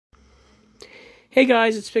Hey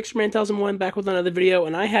guys, it's Pixarman1001 back with another video,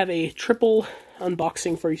 and I have a triple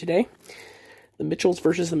unboxing for you today. The Mitchells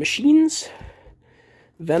vs. the Machines,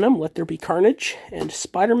 Venom, Let There Be Carnage, and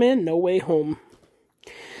Spider-Man No Way Home.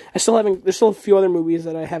 There's still a few other movies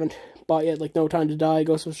that I haven't bought yet, like No Time to Die,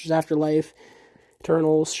 Ghostbusters Afterlife,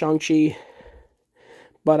 Eternals, Shang-Chi,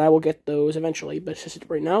 but I will get those eventually. But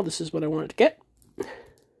right now, this is what I wanted to get.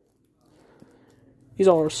 These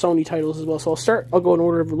all are Sony titles as well, so I'll go in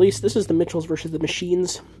order of release. This is the Mitchells vs. the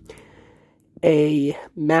Machines, a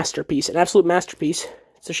masterpiece, an absolute masterpiece.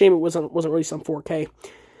 It's a shame it wasn't released on 4K.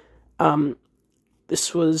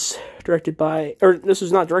 This was this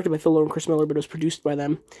was not directed by Phil Lord and Chris Miller, but it was produced by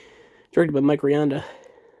them. Directed by Mike Rianda,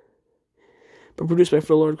 but produced by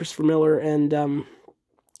Phil Lord, Christopher Miller, and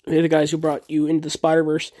they're the guys who brought you Into the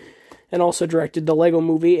Spider-Verse, and also directed the Lego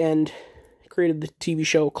Movie and created the TV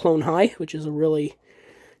show Clone High, which is a really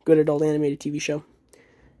good adult animated TV show.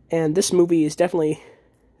 And this movie is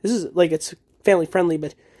it's family friendly,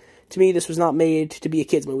 but to me this was not made to be a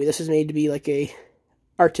kids movie. This is made to be like a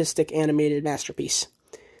artistic animated masterpiece.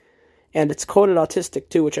 And it's coded autistic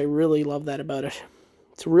too, which I really love that about it.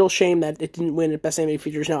 It's a real shame that it didn't win at Best Animated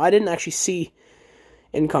Features. Now, I didn't actually see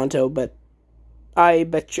Encanto, but I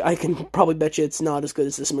can probably bet you it's not as good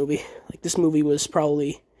as this movie. Like, this movie was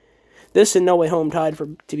probably, this and No Way Home tied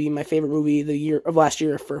to be my favorite movie of last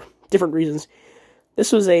year for different reasons.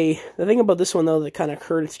 This was the thing about this one, though, that kind of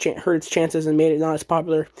hurt its chances and made it not as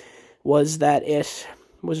popular, was that it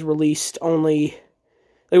was released originally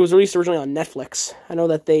on Netflix. I know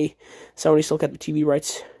that Sony still kept the TV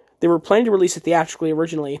rights. They were planning to release it theatrically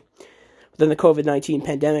originally, but then the COVID-19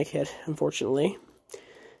 pandemic hit, unfortunately,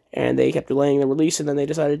 and they kept delaying the release, and then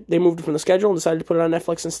they moved it from the schedule and decided to put it on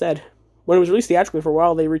Netflix instead. When it was released theatrically for a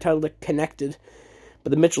while, they retitled it Connected,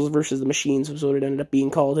 but the Mitchells vs. the Machines was what it ended up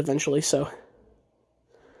being called eventually, so.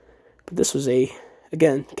 But this was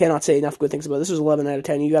again, cannot say enough good things about it. This was 11 out of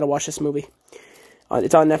 10. You gotta watch this movie.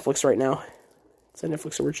 It's on Netflix right now. It's a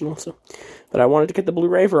Netflix original, so. But I wanted to get the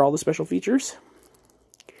Blu-ray for all the special features.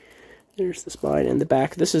 There's the spine and the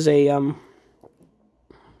back. This is it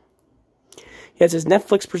says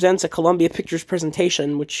Netflix presents a Columbia Pictures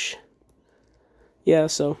presentation, which, yeah,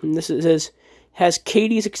 so, and this has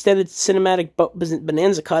Katie's extended cinematic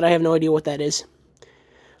bonanza cut. I have no idea what that is.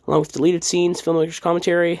 Along with deleted scenes, filmmakers'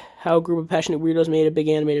 commentary, how a group of passionate weirdos made a big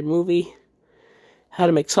animated movie, how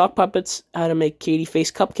to make sock puppets, how to make Katie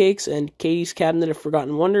face cupcakes, and Katie's Cabinet of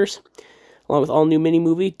Forgotten Wonders, along with all-new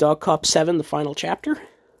mini-movie, Dog Cop 7, the final chapter.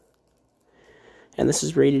 And this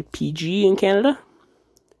is rated PG in Canada.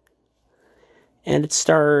 And it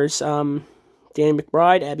stars Danny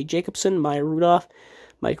McBride, Abby Jacobson, Maya Rudolph,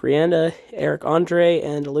 Mike Rianda, Eric Andre,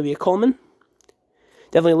 and Olivia Colman.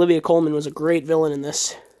 Definitely Olivia Colman was a great villain in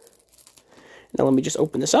this. Now let me just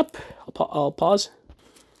open this up. I'll pause.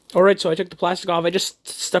 Alright, so I took the plastic off. I just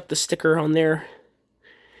stuck the sticker on there.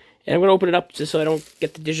 And I'm going to open it up just so I don't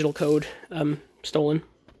get the digital code stolen.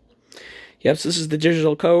 Yep, so this is the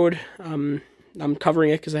digital code. I'm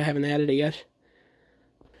covering it because I haven't added it yet.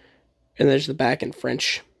 And there's the back in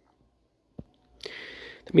French.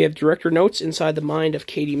 Then we have director notes inside the mind of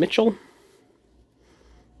Katie Mitchell.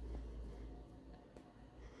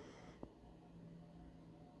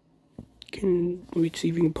 Let me see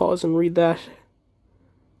if you can pause and read that.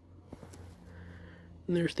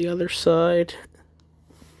 And there's the other side.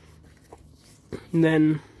 And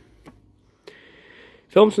then,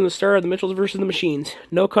 films from the star of The Mitchells vs. the Machines,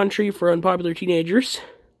 No Country for Unpopular Teenagers,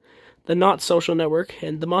 The Not Social Network,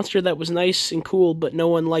 and The Monster That Was Nice and Cool but No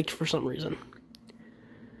One Liked for Some Reason.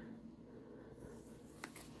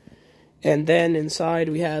 And then inside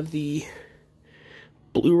we have the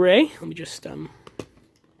Blu-ray. Let me just, I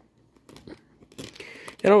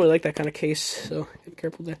don't really like that kind of case, so be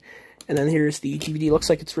careful there. And then here's the DVD. Looks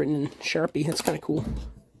like it's written in Sharpie. That's kind of cool.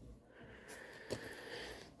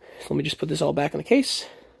 So let me just put this all back in the case.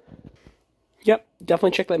 Yep,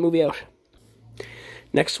 definitely check that movie out.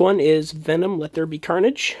 Next one is Venom, Let There Be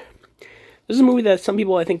Carnage. This is a movie that some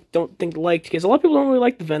people, I think, don't liked, because a lot of people don't really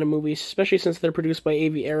like the Venom movies, especially since they're produced by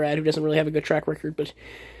A.V. Arad, who doesn't really have a good track record. But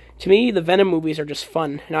to me, the Venom movies are just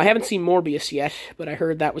fun. Now, I haven't seen Morbius yet, but I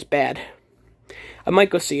heard that was bad. I might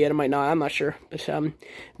go see it, I might not, I'm not sure. But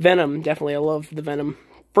Venom, definitely, I love the Venom.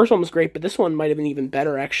 First one was great, but this one might have been even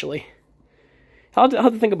better, actually. I'll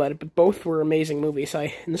have to think about it, but both were amazing movies.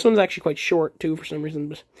 And this one's actually quite short, too, for some reason,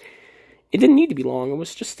 but it didn't need to be long. It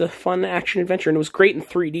was just a fun action adventure, and it was great in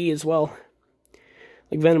 3D as well.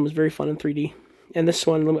 Like, Venom was very fun in 3D. And this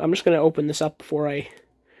one, I'm just going to open this up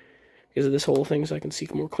because of this whole thing, so I can see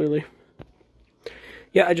more clearly.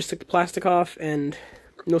 Yeah, I just took the plastic off, and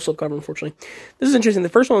No slipcover, unfortunately. This is interesting. The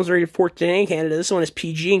first one was rated 14A in Canada. This one is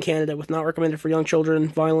PG in Canada, with not recommended for young children,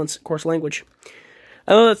 violence, coarse language.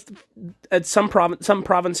 I know that some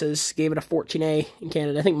provinces gave it a 14A in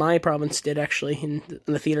Canada. I think my province did, actually, in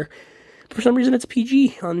the theater. For some reason, it's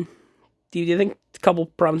PG on DVD. I think a couple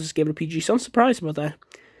provinces gave it a PG, so I'm surprised about that.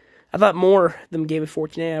 I thought more of them gave it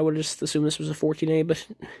 14A. I would have just assumed this was a 14A, but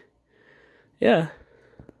yeah.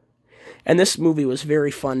 And this movie was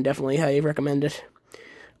very fun. Definitely highly recommend it.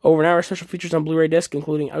 Over an hour, special features on Blu-ray disc,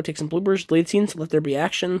 including outtakes and bloopers, deleted scenes, Let There Be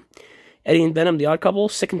Action, Eddie and Venom, The Odd Couple,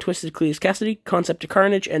 Sick and Twisted, Cletus Cassidy, Concept to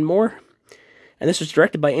Carnage, and more. And this was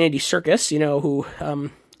directed by Andy Serkis, who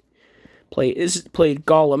played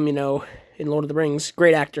Gollum, in Lord of the Rings.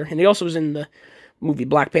 Great actor. And he also was in the movie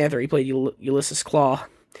Black Panther. He played Ulysses Claw.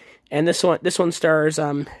 And this one stars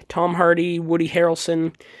Tom Hardy, Woody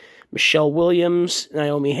Harrelson, Michelle Williams,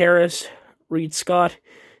 Naomi Harris, Reed Scott,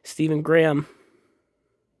 Stephen Graham.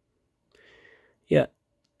 Yeah,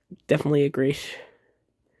 definitely a great,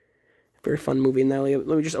 very fun movie. Now let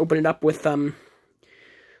me just open it up with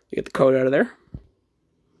get the code out of there.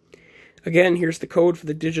 Again, here's the code for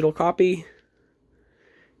the digital copy,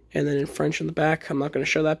 and then in French on the back. I'm not going to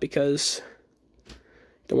show that because I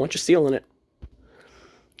don't want you stealing it.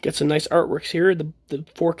 Get some nice artworks here. The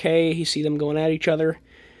 4K, you see them going at each other.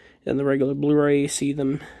 And the regular Blu-ray, you see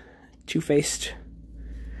them two-faced.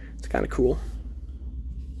 It's kind of cool.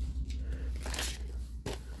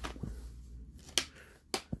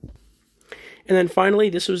 And then finally,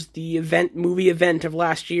 this was the movie event of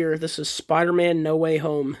last year. This is Spider-Man No Way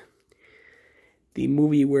Home. The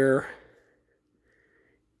movie where it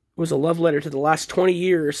was a love letter to the last 20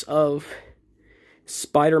 years of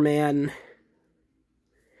Spider-Man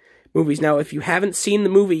movies. Now, if you haven't seen the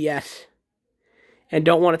movie yet and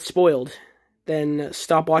don't want it spoiled, then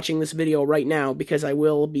stop watching this video right now, because I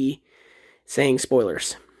will be saying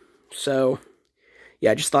spoilers. So,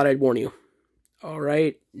 yeah, I just thought I'd warn you.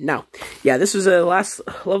 Alright, now, yeah, this was a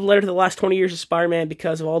love letter to the last 20 years of Spider-Man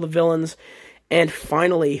because of all the villains, and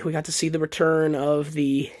finally, we got to see the return of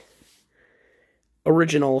the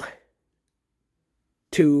original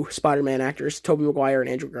two Spider-Man actors, Tobey Maguire and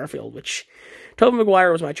Andrew Garfield, which Tobey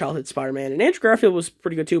Maguire was my childhood Spider-Man, and Andrew Garfield was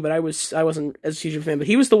pretty good too, but I wasn't as huge of a fan, but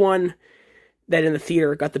he was the one that in the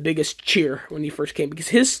theater got the biggest cheer when he first came, because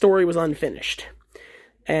his story was unfinished.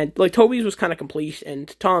 And, like, Tobey's was kind of complete,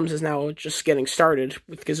 and Tom's is now just getting started,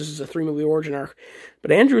 because this is a 3-movie origin arc.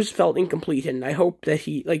 But Andrew's felt incomplete, and I hope that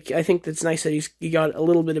I think that's nice that he got a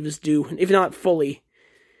little bit of his due, if not fully,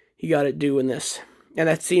 he got it due in this. And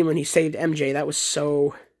that scene when he saved MJ, that was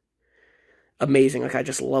so amazing. Like, I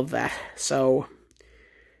just love that. So,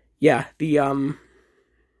 yeah, it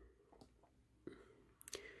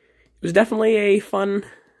was definitely a fun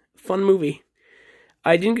movie.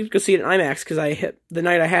 I didn't get to go see it in IMAX because the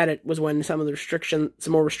night I had it was when some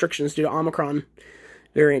more restrictions due to Omicron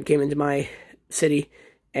variant came into my city,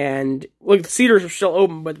 and the theaters were still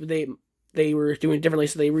open, but they were doing it differently,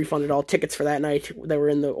 so they refunded all tickets for that night that were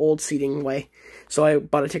in the old seating way. So I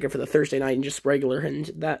bought a ticket for the Thursday night and just regular, and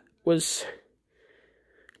that was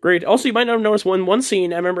great. Also, you might not have noticed one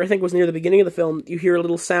scene, I think it was near the beginning of the film, you hear a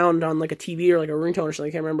little sound on like a TV or like a ringtone or something,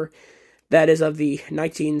 I can't remember. That is of the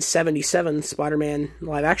 1977 Spider-Man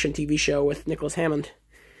live-action TV show with Nicholas Hammond.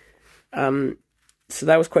 So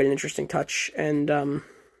that was quite an interesting touch, and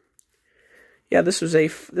yeah, this was a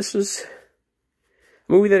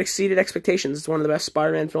movie that exceeded expectations. It's one of the best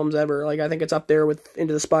Spider-Man films ever. Like, I think it's up there with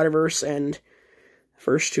Into the Spider-Verse and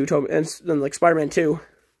first two, and then like Spider-Man 2.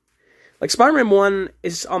 Like, Spider-Man 1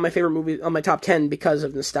 is on my favorite movie, on my top 10 because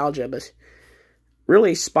of nostalgia, but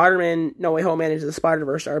really, Spider-Man No Way Home and Into the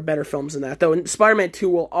Spider-Verse are better films than that. Though Spider-Man 2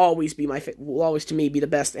 will always to me be the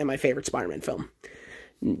best and my favorite Spider-Man film.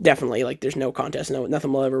 Definitely, like, there's no contest,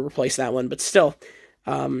 nothing will ever replace that one. But still,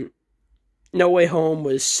 No Way Home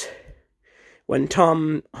was when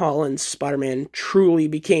Tom Holland's Spider-Man truly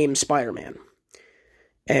became Spider-Man,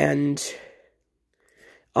 and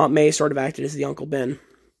Aunt May sort of acted as the Uncle Ben,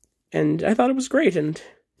 and I thought it was great. And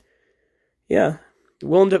yeah.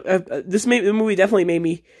 The movie definitely made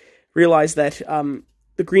me realize that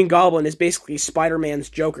the Green Goblin is basically Spider-Man's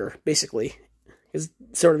Joker, basically. He's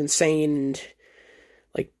sort of insane,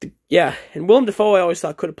 and yeah. And Willem Dafoe, I always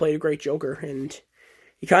thought, could have played a great Joker, and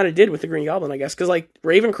he kind of did with the Green Goblin, I guess. Because, like,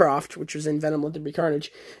 Ravencroft, which was in Venom, Let There Be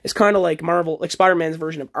Carnage, is kind of like Spider-Man's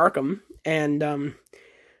version of Arkham, and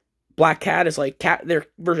Black Cat is like their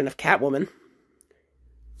version of Catwoman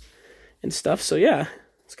and stuff. So yeah,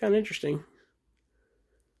 it's kind of interesting.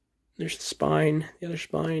 There's the spine, the other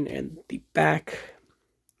spine, and the back.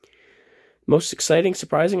 Most exciting,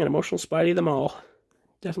 surprising, and emotional Spidey of them all.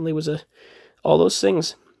 Definitely was a all those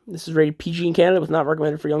things. This is rated PG in Canada, with not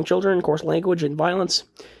recommended for young children, coarse language and violence.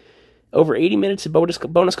 Over 80 minutes of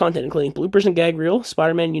bonus content, including bloopers and gag reel,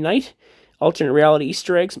 Spider-Man Unite, alternate reality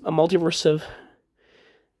Easter eggs, a multiverse of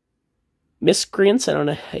miscreants, I don't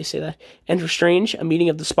know how you say that, Enter Strange, a meeting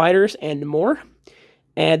of the spiders, and more.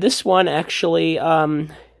 And this one actually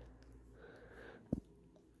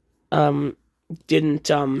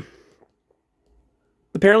didn't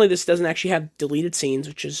apparently this doesn't actually have deleted scenes,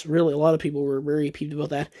 which is really, a lot of people were very peeved about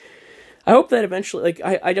that. I hope that eventually, like,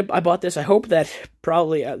 I bought this, I hope that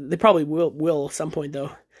they probably will at some point,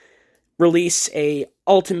 though, release a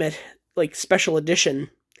ultimate, like, special edition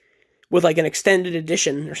with, like, an extended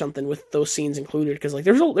edition or something with those scenes included, because, like,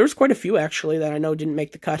 there's quite a few, actually, that I know didn't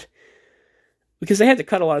make the cut, because they had to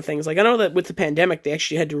cut a lot of things. Like, I know that with the pandemic, they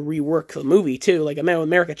actually had to rework the movie, too. Like,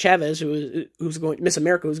 America Chavez, Miss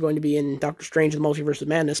America, who's going to be in Doctor Strange and the Multiverse of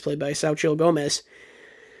Madness, played by Xochitl Gomez,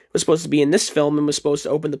 was supposed to be in this film and was supposed to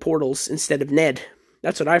open the portals instead of Ned.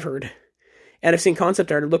 That's what I've heard. And I've seen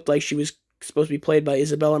concept art. It looked like she was supposed to be played by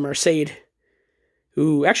Isabella Merced,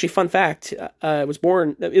 who, actually, fun fact,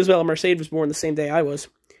 Isabella Merced was born the same day I was.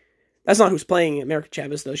 That's not who's playing America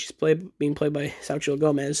Chavez, though. She's being played by Xochitl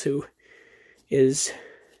Gomez, who is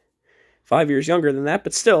 5 years younger than that,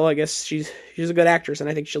 but still, I guess she's a good actress, and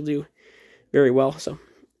I think she'll do very well. So,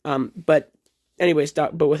 but anyways,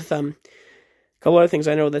 but with a couple other things,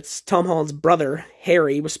 I know that Tom Holland's brother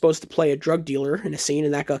Harry was supposed to play a drug dealer in a scene,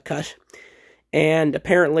 and that got cut. And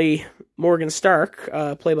apparently, Morgan Stark,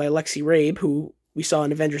 played by Lexi Rabe, who we saw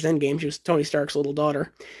in Avengers Endgame, she was Tony Stark's little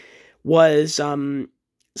daughter, was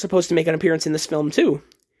supposed to make an appearance in this film too.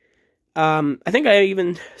 I think I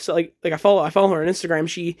even I follow her on Instagram.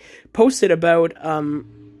 She posted about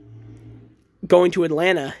going to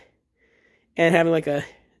Atlanta and having like a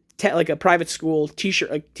private school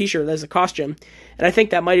t-shirt as a costume, and I think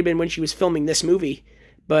that might have been when she was filming this movie,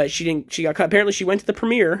 but she didn't. She got cut. Apparently, she went to the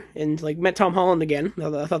premiere and like met Tom Holland again.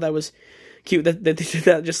 I thought that was cute that they did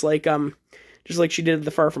that, just like she did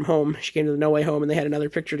the Far From Home. She came to the No Way Home and they had another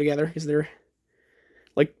picture together because they're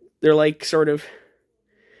like sort of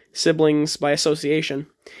siblings by association.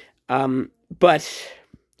 But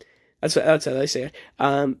that's how they say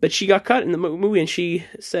it. But she got cut in the movie, and she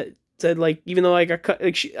said like, even though I got cut,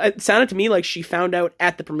 like, it sounded to me like she found out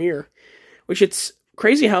at the premiere, which it's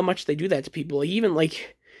crazy how much they do that to people. Like, even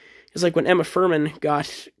like, it's like when Emma Furman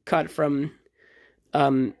got cut from,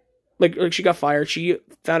 like she got fired. She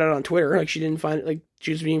found out on Twitter, like she didn't find, like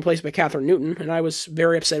she was being replaced by Catherine Newton, and I was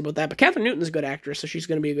very upset about that. But Catherine Newton's a good actress, so she's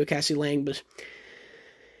going to be a good Cassie Lang. But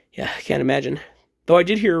yeah, I can't imagine. Though I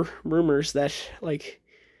did hear rumors that like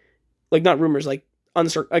not rumors, like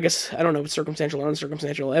I guess, I don't know if it's circumstantial or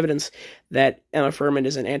uncircumstantial evidence that Emma Furman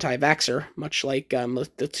is an anti-vaxxer, much like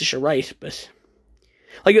Letitia Wright. But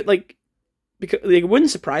because it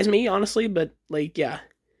wouldn't surprise me, honestly. But like, yeah,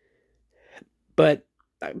 but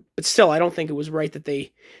still, I don't think it was right that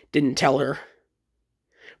they didn't tell her.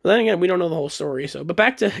 But then again, we don't know the whole story. So, but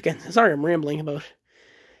back to, again, sorry, I'm rambling about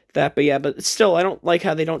that. But yeah, but still, I don't like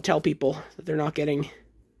how they don't tell people that they're not getting.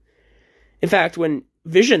 In fact, when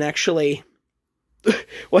Vision actually,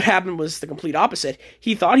 what happened was the complete opposite.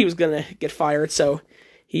 He thought he was gonna get fired, so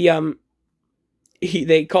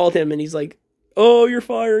they called him and he's like, "Oh, you're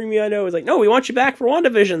firing me, I know." He's like, "No, we want you back for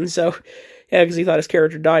WandaVision." So yeah, because he thought his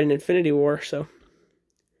character died in Infinity War. So,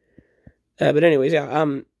 but anyways, yeah.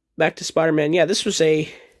 Back to Spider-Man. Yeah, this was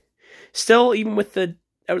still, even with the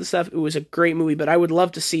other stuff, it was a great movie. But I would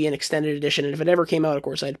love to see an extended edition, and if it ever came out, of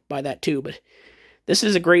course, I'd buy that too. But this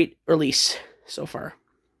is a great release so far.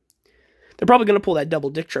 They're probably going to pull that double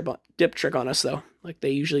dip trick on us, though, like they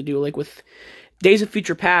usually do. Like with Days of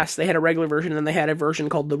Future Past, they had a regular version, and then they had a version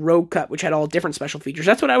called the Rogue Cut, which had all different special features.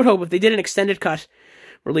 That's what I would hope. If they did an extended cut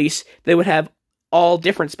release, they would have all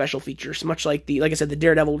different special features, much like like I said, the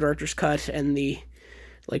Daredevil Director's Cut and the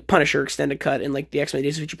like Punisher extended cut, and like the X-Men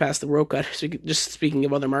Days of Future Past, the Rogue Cut. So just speaking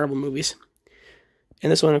of other Marvel movies.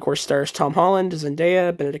 And this one, of course, stars Tom Holland,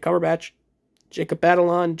 Zendaya, Benedict Cumberbatch, Jacob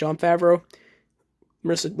Batalon, Jon Favreau,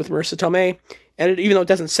 with Marissa Tomei. And even though it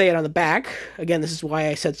doesn't say it on the back, again, this is why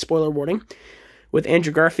I said spoiler warning, with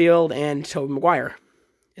Andrew Garfield and Tobey Maguire.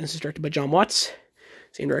 And this is directed by John Watts,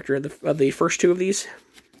 same director of the first two of these.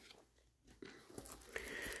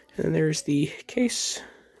 And there's the case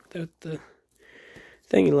without the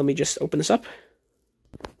thing. And let me just open this up.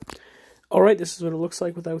 Alright, this is what it looks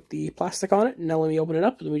like without the plastic on it. Now let me open it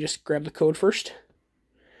up. Let me just grab the code first.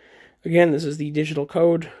 Again, this is the digital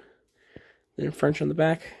code. Then in French on the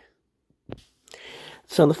back.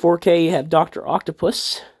 So on the 4K, you have Dr.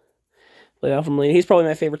 Octopus. He's probably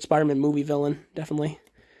my favorite Spider-Man movie villain, definitely.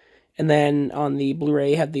 And then on the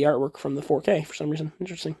Blu-ray, you had the artwork from the 4K for some reason.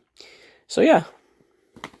 Interesting. So yeah.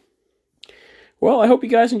 Well, I hope you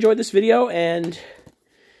guys enjoyed this video, and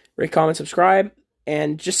rate, comment, subscribe.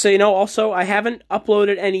 And just so you know, also, I haven't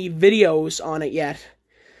uploaded any videos on it yet.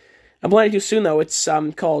 I'm planning to soon, though. It's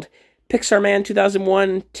called Pixar Man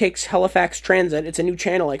 2001 Takes Halifax Transit. It's a new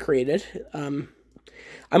channel I created.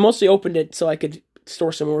 I mostly opened it so I could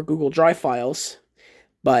store some more Google Drive files,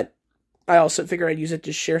 but I also figured I'd use it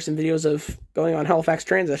to share some videos of going on Halifax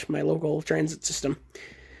Transit, my local transit system.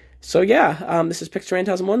 So yeah, this is Pixar Man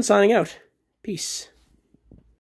 2001 signing out. Peace.